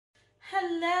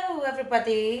Hello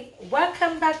everybody,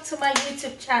 welcome back to my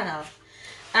YouTube channel.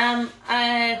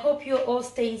 I hope you're all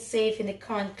staying safe in the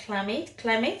current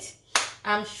climate.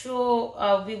 I'm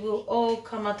sure we will all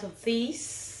come out of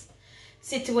this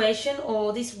situation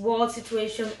or this world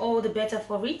situation all the better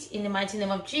for it in the mighty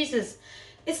name of Jesus.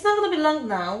 It's not going to be long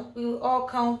now. We will all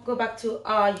go back to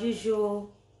our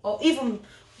usual or even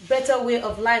better way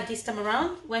of life this time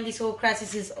around when this whole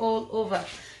crisis is all over.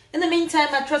 In the meantime,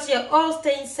 I trust you're all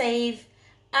staying safe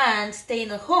and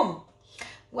staying at home.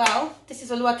 Well, this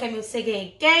is Oluwakemi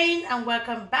Osege again, and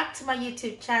welcome back to my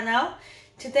YouTube channel.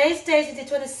 Today's date is the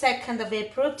 22nd of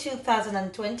April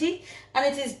 2020, and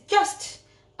it is just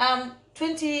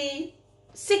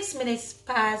 26 minutes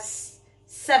past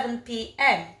 7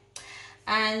 p.m.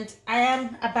 and I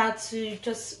am about to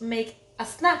just make a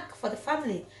snack for the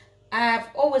family. I've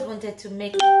always wanted to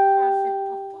make a perfect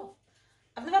puff-puff.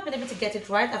 I've never been able to get it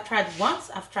right. I've tried once,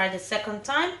 I've tried the second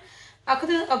time. I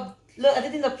didn't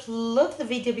upload the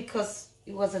video because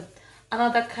it was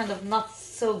another kind of not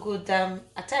so good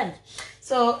attempt.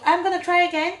 So I'm gonna try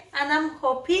again, and I'm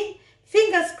hoping,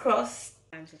 fingers crossed,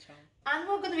 and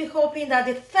we're gonna be hoping that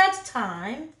the third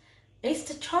time is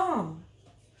the charm.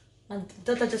 My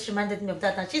daughter just reminded me of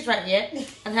that, and she's right here,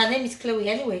 and her name is Chloe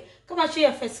anyway. Come on, show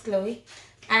your face, Chloe.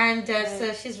 And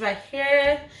so she's right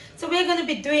here. So we're going to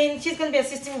be doing, she's going to be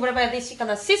assisting me whatever it is she can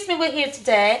assist me with here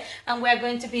today. And we're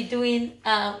going to be doing,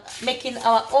 making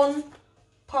our own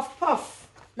puff-puff,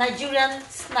 Nigerian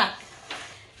snack,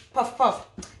 puff-puff.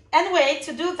 Anyway,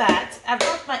 to do that, I've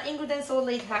got my ingredients all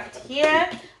laid out here.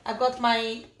 I've got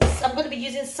my, I'm going to be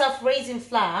using self-raising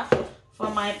flour for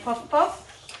my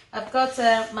puff-puff. I've got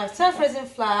my self-raising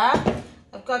flour.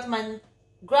 I've got my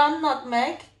ground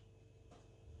nutmeg.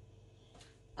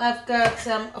 I've got,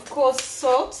 of course,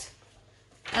 salt.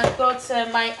 I've got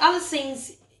my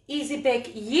Allinson's Easy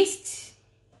Bake Yeast.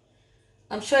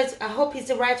 I'm sure I hope it's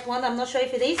the right one. I'm not sure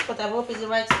if it is, but I hope it's the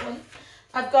right one.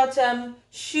 I've got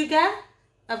sugar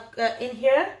in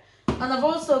here. And I've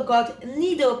also got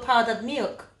Nido powdered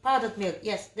milk. Powdered milk,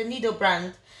 yes, the Nido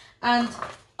brand. And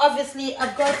obviously,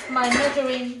 I've got my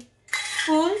measuring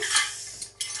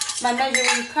spoons, my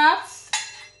measuring cups,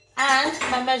 and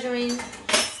my measuring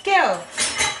scale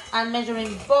and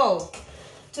measuring bowl.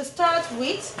 To start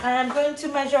with, I am going to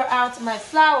measure out my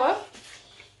flour.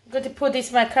 I'm going to put this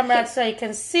in my camera so you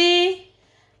can see.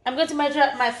 I'm going to measure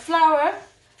out my flour,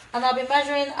 and I'll be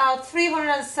measuring out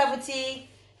 370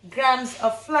 grams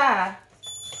of flour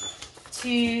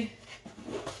to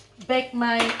bake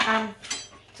my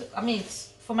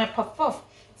for my puff-puff.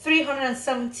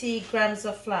 370 grams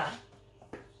of flour.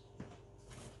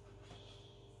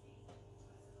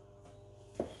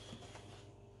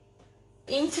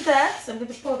 Into that, so I'm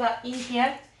going to pour that in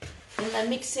here in a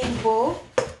mixing bowl,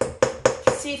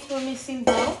 see-through mixing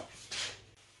bowl.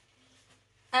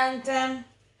 And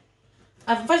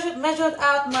I've measured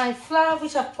out my flour,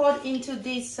 which I've poured into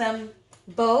this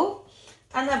bowl,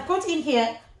 and I've put in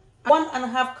here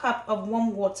 1.5 cup of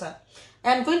warm water.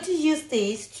 I'm going to use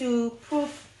this to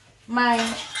proof my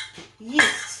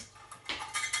yeast.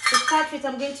 To start with,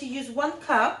 I'm going to use 1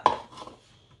 cup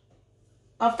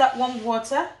of that warm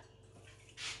water.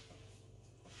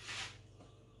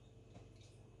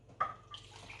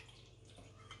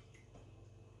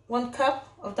 1 cup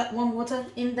of that warm water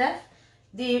in there.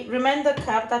 The remainder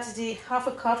cup, that is the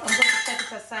 .5 cup, I'm going to set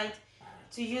it aside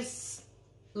to use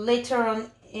later on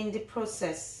in the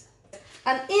process.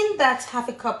 And in that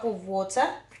 .5 cup of water,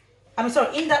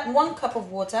 in that 1 cup of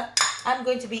water, I'm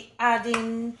going to be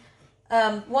adding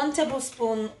 1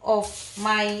 tablespoon of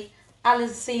my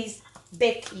Allinson's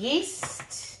baked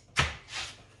yeast.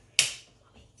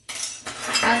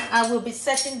 And I will be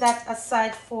setting that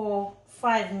aside for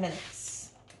 5 minutes.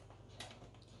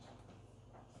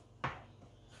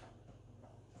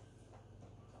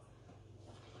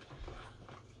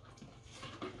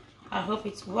 I hope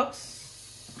it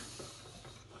works.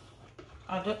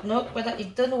 I don't know whether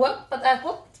it doesn't work, but I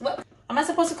hope it works. Am I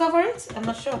supposed to cover it? I'm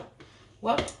not sure.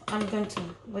 Well, I'm going to,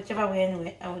 whichever way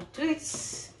anyway, I will do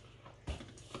it.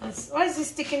 Why is it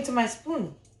sticking to my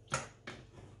spoon?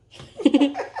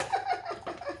 It's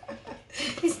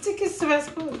sticking to my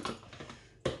spoon.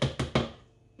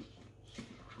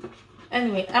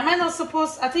 Anyway,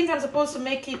 I think I'm supposed to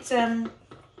make it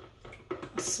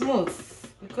smooth,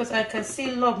 because I can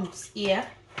see lumps here.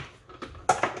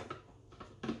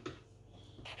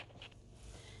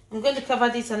 I'm going to cover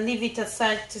this and leave it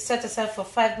aside to set aside for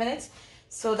 5 minutes.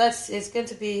 So it's going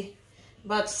to be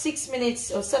about 6 minutes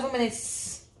or 7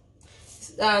 minutes,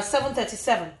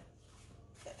 7:37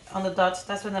 on the dot.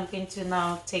 That's when I'm going to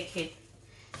now take it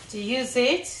to use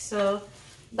it. So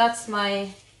that's my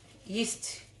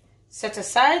yeast set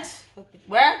aside. Hope it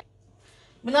works.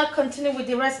 We'll now continue with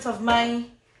the rest of my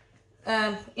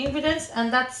ingredients,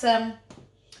 and that's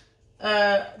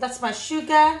my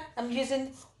sugar. I'm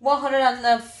using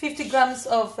 150 grams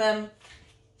of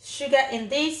sugar in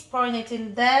this, pouring it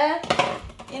in there.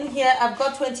 In here I've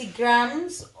got 20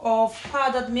 grams of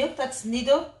powdered milk. That's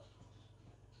Nido.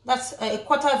 That's a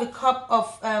quarter of a cup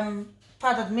of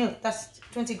powdered milk. That's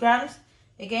 20 grams.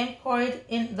 Again, pour it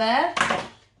in there.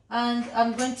 And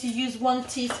I'm going to use 1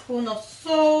 teaspoon of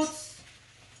salt.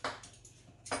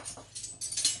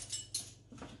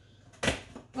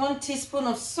 1 teaspoon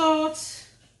of salt.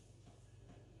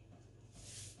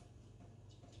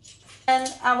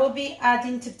 And I will be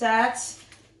adding to that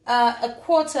a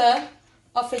quarter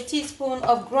of a teaspoon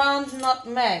of ground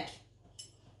nutmeg.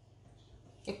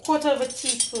 A quarter of a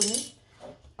teaspoon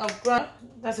of ground.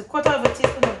 That's a quarter of a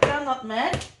teaspoon of ground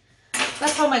nutmeg.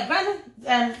 That's all my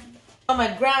my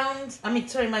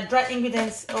dry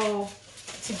ingredients all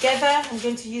together. I'm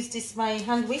going to use this my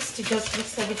hand whisk to just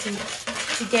mix everything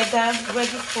together, ready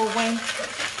for when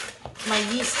my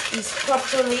yeast is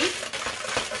properly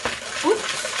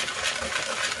cooked,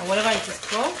 or whatever it is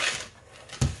called.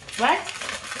 Right?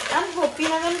 I'm hoping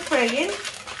and I'm praying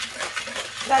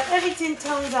that everything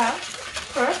turns out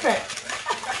perfect.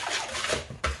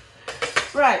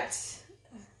 Right.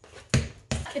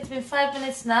 It's been 5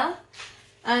 minutes now,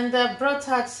 and I brought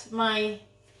out my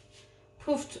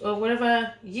puffed or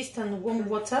whatever yeast and warm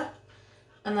water,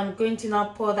 and I'm going to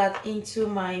now pour that into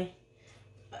my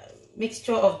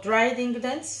mixture of dried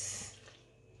ingredients,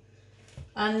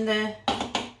 and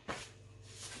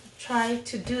try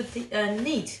to do the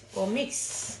knead or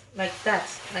mix like that,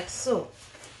 like so,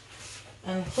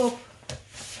 and hope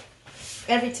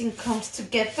everything comes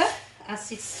together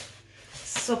as it's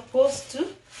supposed to.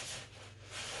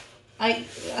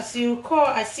 As you recall,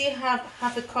 I still have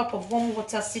half a cup of warm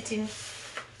water sitting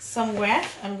somewhere.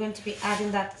 I'm going to be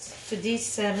adding that to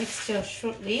this mixture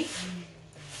shortly.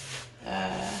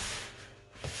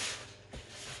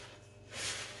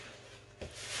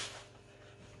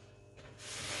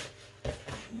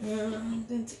 I'm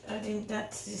going to add in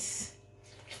this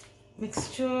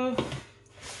mixture.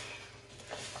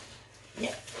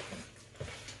 Yeah,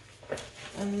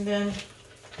 and then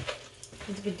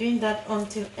going to be doing that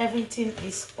until everything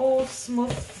is all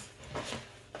smooth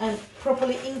and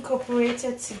properly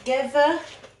incorporated together.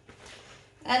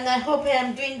 And I hope I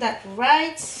am doing that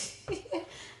right.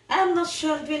 I'm not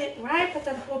sure I'm doing it right, but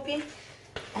I'm hoping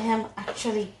I am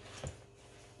actually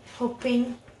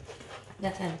hoping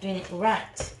that I'm doing it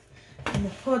right. I'm gonna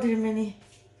pour the remaining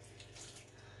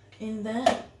in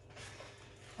there.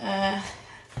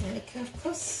 Of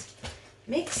course,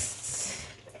 mixed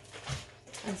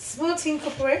and smooth,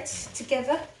 incorporate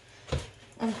together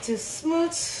until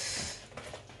smooth.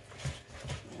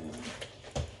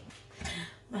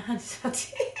 My hand is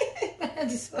hot. My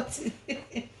hand is hot.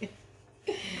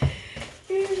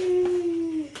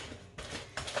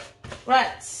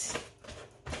 Right.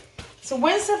 So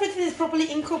once everything is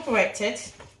properly incorporated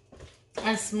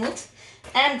and smooth,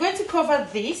 I'm going to cover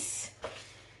this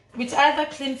with either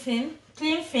clean film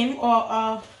or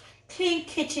a clean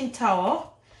kitchen towel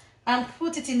and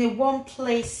put it in a warm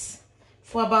place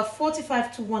for about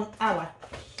 45 to 1 hour.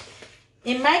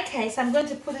 In my case, I'm going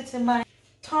to put it in my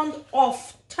turned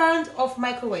off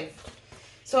microwave.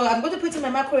 So I'm going to put it in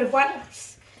my microwave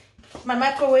once my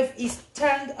microwave is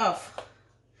turned off.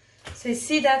 So you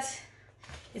see that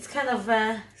it's kind of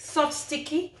soft,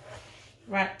 sticky,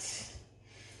 right?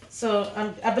 So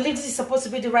I believe this is supposed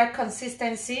to be the right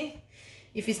consistency.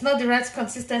 If it's not the right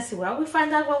consistency, well, we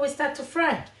find out when we start to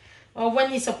fry, or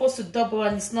when it's supposed to double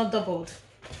and it's not doubled.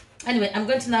 Anyway, I'm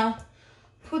going to now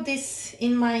put this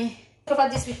in my, cover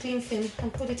this with clean film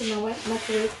and put it in my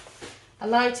microwave.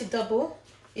 Allow it to double.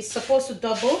 It's supposed to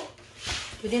double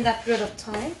within that period of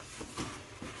time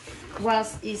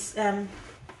whilst it's in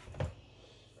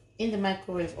the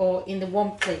microwave or in the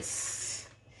warm place.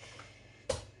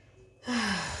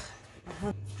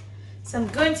 So I'm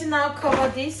going to now cover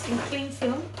this in clean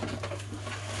film.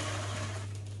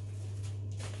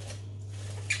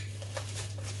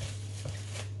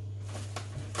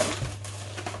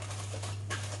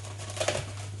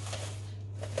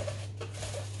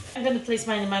 I'm going to place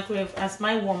mine in the microwave as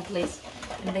my warm place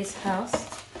in this house.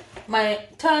 My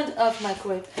turned off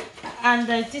microwave. And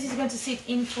this is going to sit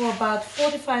in for about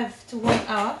 45 to 1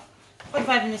 hour.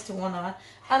 45 minutes to 1 hour.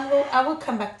 And I will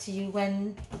come back to you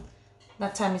when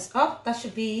that time is up. That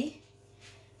should be,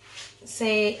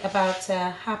 say, about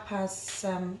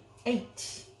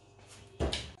 8:30.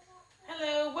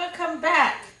 Hello, welcome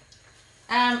back.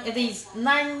 It is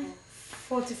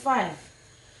 9:45.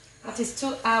 That is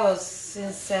 2 hours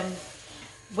since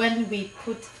when we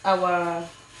put our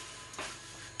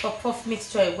puff-puff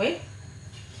mixture away,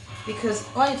 because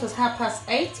when it was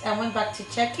 8:30 I went back to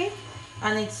check it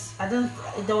and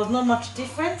there was not much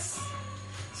difference,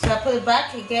 so I put it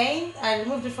back again. I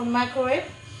removed it from the microwave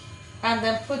and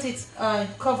then put it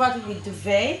covered it with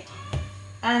duvet,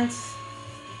 and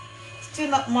still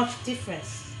not much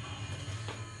difference.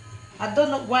 I don't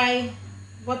know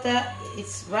whether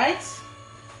it's right.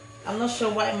 I'm not sure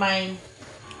why my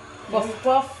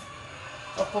puff-puff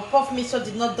mixture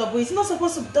did not double. It's not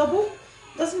supposed to double.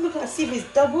 It doesn't look as if it's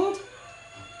doubled,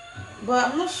 but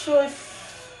I'm not sure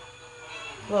if,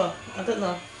 well, I don't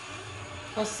know.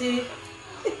 I'll see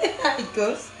how it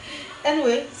goes.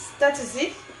 Anyway, that is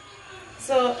it.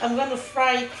 So I'm going to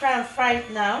try and fry it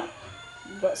now.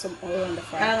 You've got some oil in the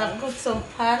frying pan. And I've put some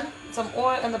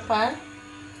oil in the pan.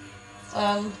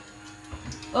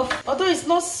 Although it's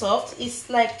not soft, it's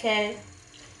like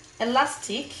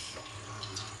elastic.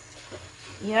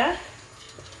 Yeah.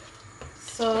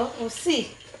 So we'll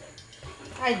see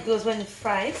how it goes when it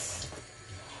fries.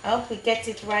 I hope we get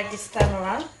it right this time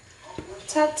around.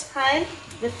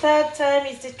 The third time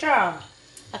is the charm,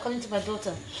 according to my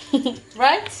daughter.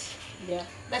 Right? Yeah.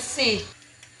 Let's see.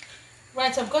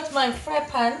 Right, I've got my fry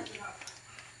pan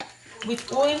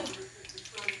with oil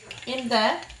in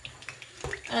there,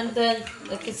 and then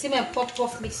you can see my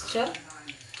puff-puff mixture.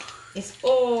 It's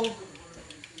all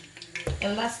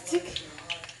elastic.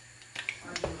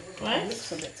 Right? It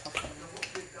looks a bit tougher.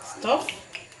 Stuff.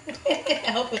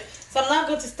 I hope it. So I'm now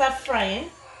going to start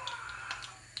frying.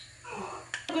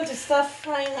 I'm going to start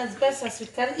frying as best as we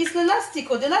can. It's elastic.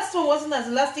 The last one wasn't as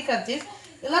elastic as this.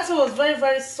 The last one was very,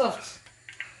 very soft.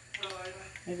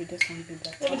 Maybe this one will be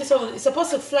better. Maybe this one is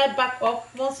supposed to fly back up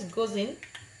once it goes in.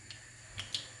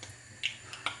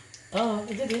 Oh,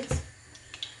 it didn't.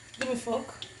 Give me a fork.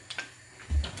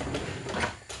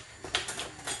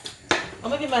 Or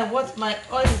maybe my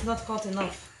oil is not hot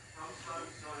enough.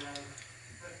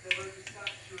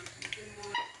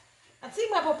 I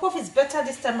think my puff-puff is better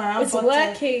this time around. It's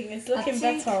working. It's looking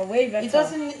better. Way better.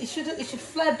 It should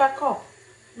fly back up,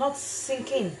 not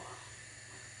sink in.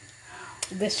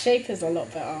 The shape is a lot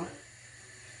better.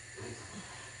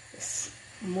 It's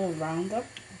more round up.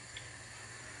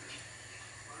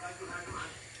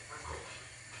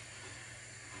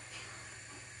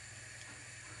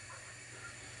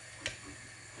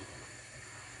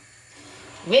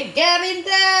 We're getting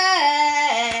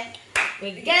there.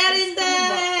 We're getting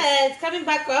there. It's coming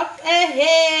back up. Hey,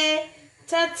 hey.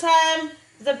 Third time,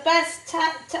 the best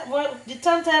third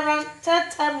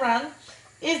time round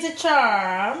is the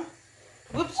charm.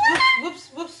 Whoops, whoops, whoops,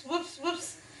 whoops, whoops,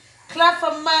 whoops. Clap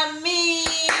for mommy.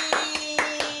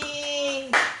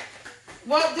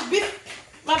 Well,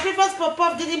 my previous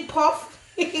puff-puff didn't puff.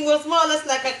 It was more or less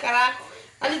like a carac.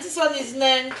 And this one is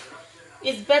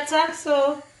better.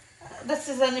 So this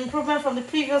is an improvement from the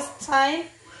previous time.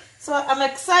 So I'm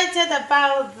excited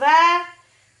about that.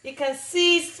 You can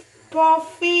see it's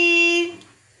puffy.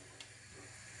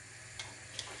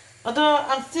 Although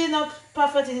I'm still not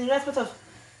perfect in respect of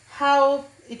how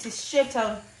it is shaped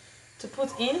out to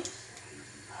put in.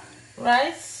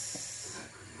 Right?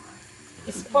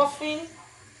 It's puffing.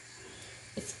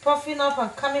 It's puffing up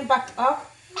and coming back up.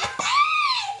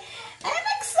 I'm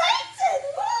excited!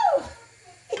 Woo!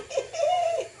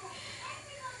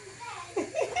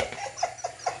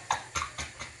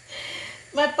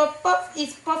 My puff-puff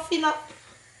is puffing up.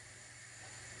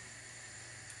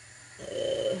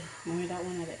 Maybe that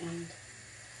one at the end.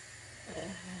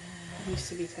 It needs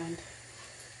to be turned.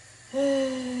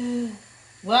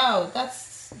 Wow,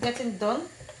 that's getting done.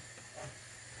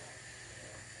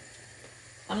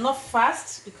 I'm not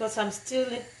fast because I'm still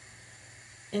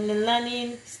in the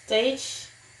learning stage,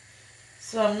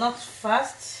 so I'm not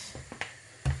fast.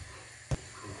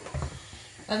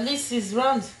 At least it's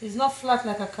round. It's not flat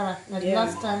like a carrot like the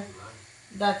last time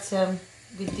that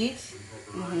we did.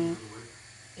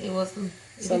 It wasn't.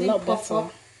 It's a lot better.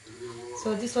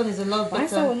 So this one is a lot better. Why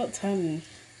is that one not turning?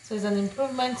 So it's an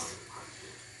improvement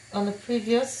on the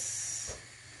previous.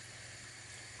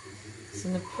 It's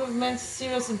an improvement,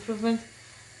 serious improvement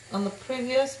on the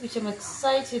previous, which I'm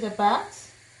excited about.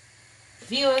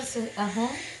 Viewers, you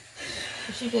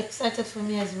should be excited for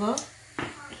me as well.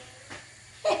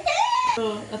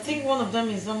 So I think one of them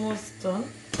is almost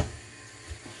done.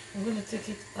 I'm going to take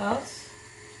it out.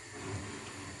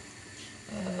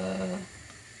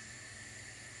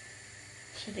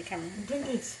 Show the camera. Bring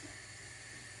it.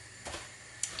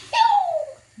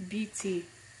 Beauty.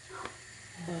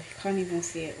 Oh, you can't even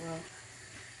see it well.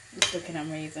 It's looking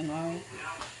amazing, wow.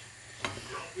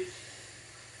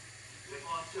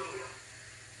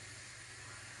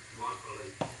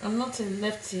 I'm not a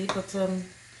lefty, but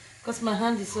because my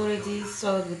hand is already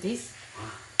soiled with this,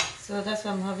 so that's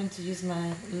why I'm having to use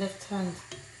my left hand.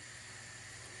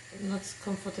 Not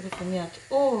comfortable for me at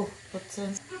all, but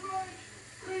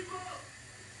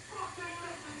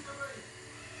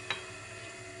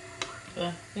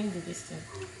bring the distance.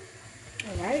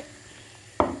 All right.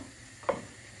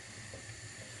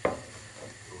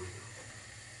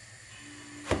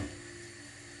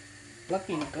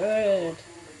 Looking good.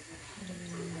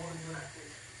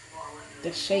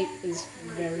 The shape is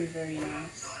very, very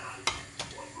nice.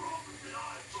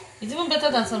 It's even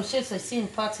better than some shapes I see in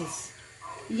parties.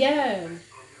 Yeah.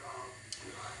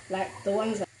 Like the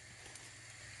ones that...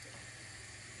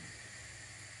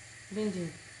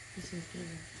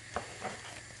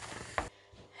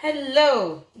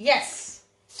 Hello. Yes.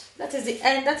 That is the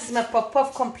end. That is my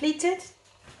puff-puff completed.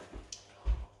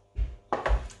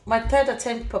 My third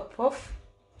attempt puff-puff.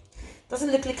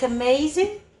 Doesn't look like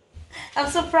amazing? I'm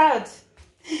so proud.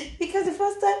 Because the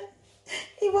first time,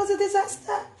 it was a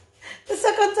disaster. The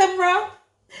second time round,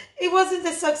 it wasn't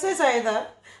a success either.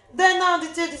 Then now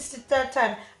this is the third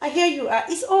time. And here you are.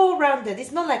 It's all rounded.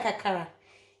 It's not like akara.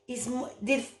 It's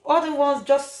the other ones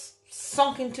just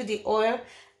sunk into the oil,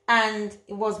 and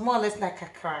it was more or less like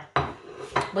akara.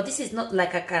 But this is not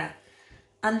like akara.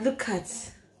 And look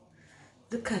at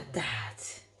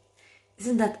that.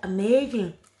 Isn't that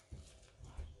amazing?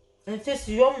 And it tastes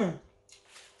yummy.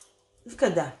 Look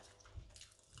at that.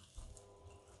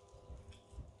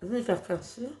 I don't know if I can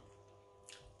see.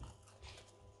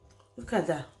 Look at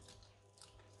that.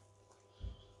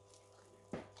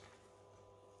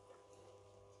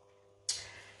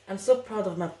 I'm so proud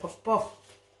of my puff-puff.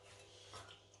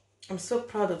 I'm so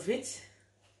proud of it.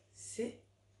 See?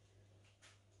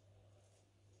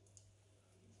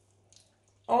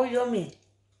 Oh, yummy.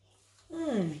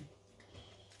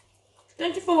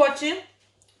 Thank you for watching.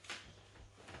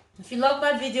 If you love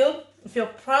my video, if you're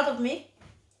proud of me,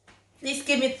 please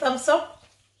give me a thumbs up.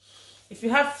 If you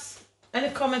have any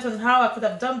comment on how I could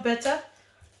have done better,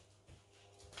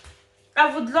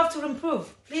 I would love to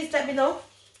improve. Please let me know.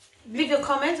 Leave your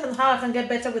comment on how I can get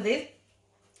better with it.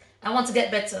 I want to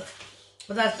get better.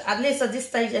 But at least at this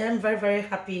stage, I am very, very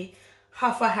happy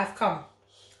how far I have come.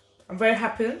 I'm very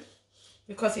happy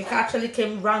because it actually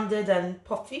came rounded and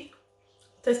puffy.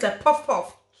 Tastes like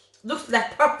puff-puff. Looks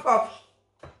like puff-puff.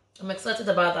 I'm excited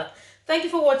about that. Thank you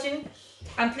for watching.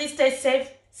 And please stay safe,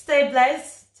 stay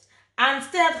blessed, and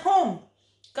stay at home.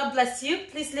 God bless you.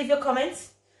 Please leave your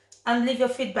comments and leave your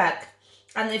feedback.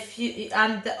 And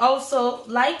also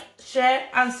like, share,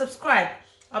 and subscribe.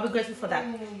 I'll be grateful for that.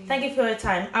 Thank you for your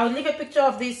time. I will leave a picture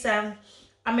of this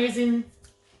amazing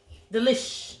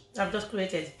delish I've just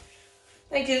created.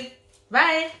 Thank you.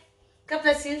 Bye. God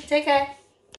bless you. Take care.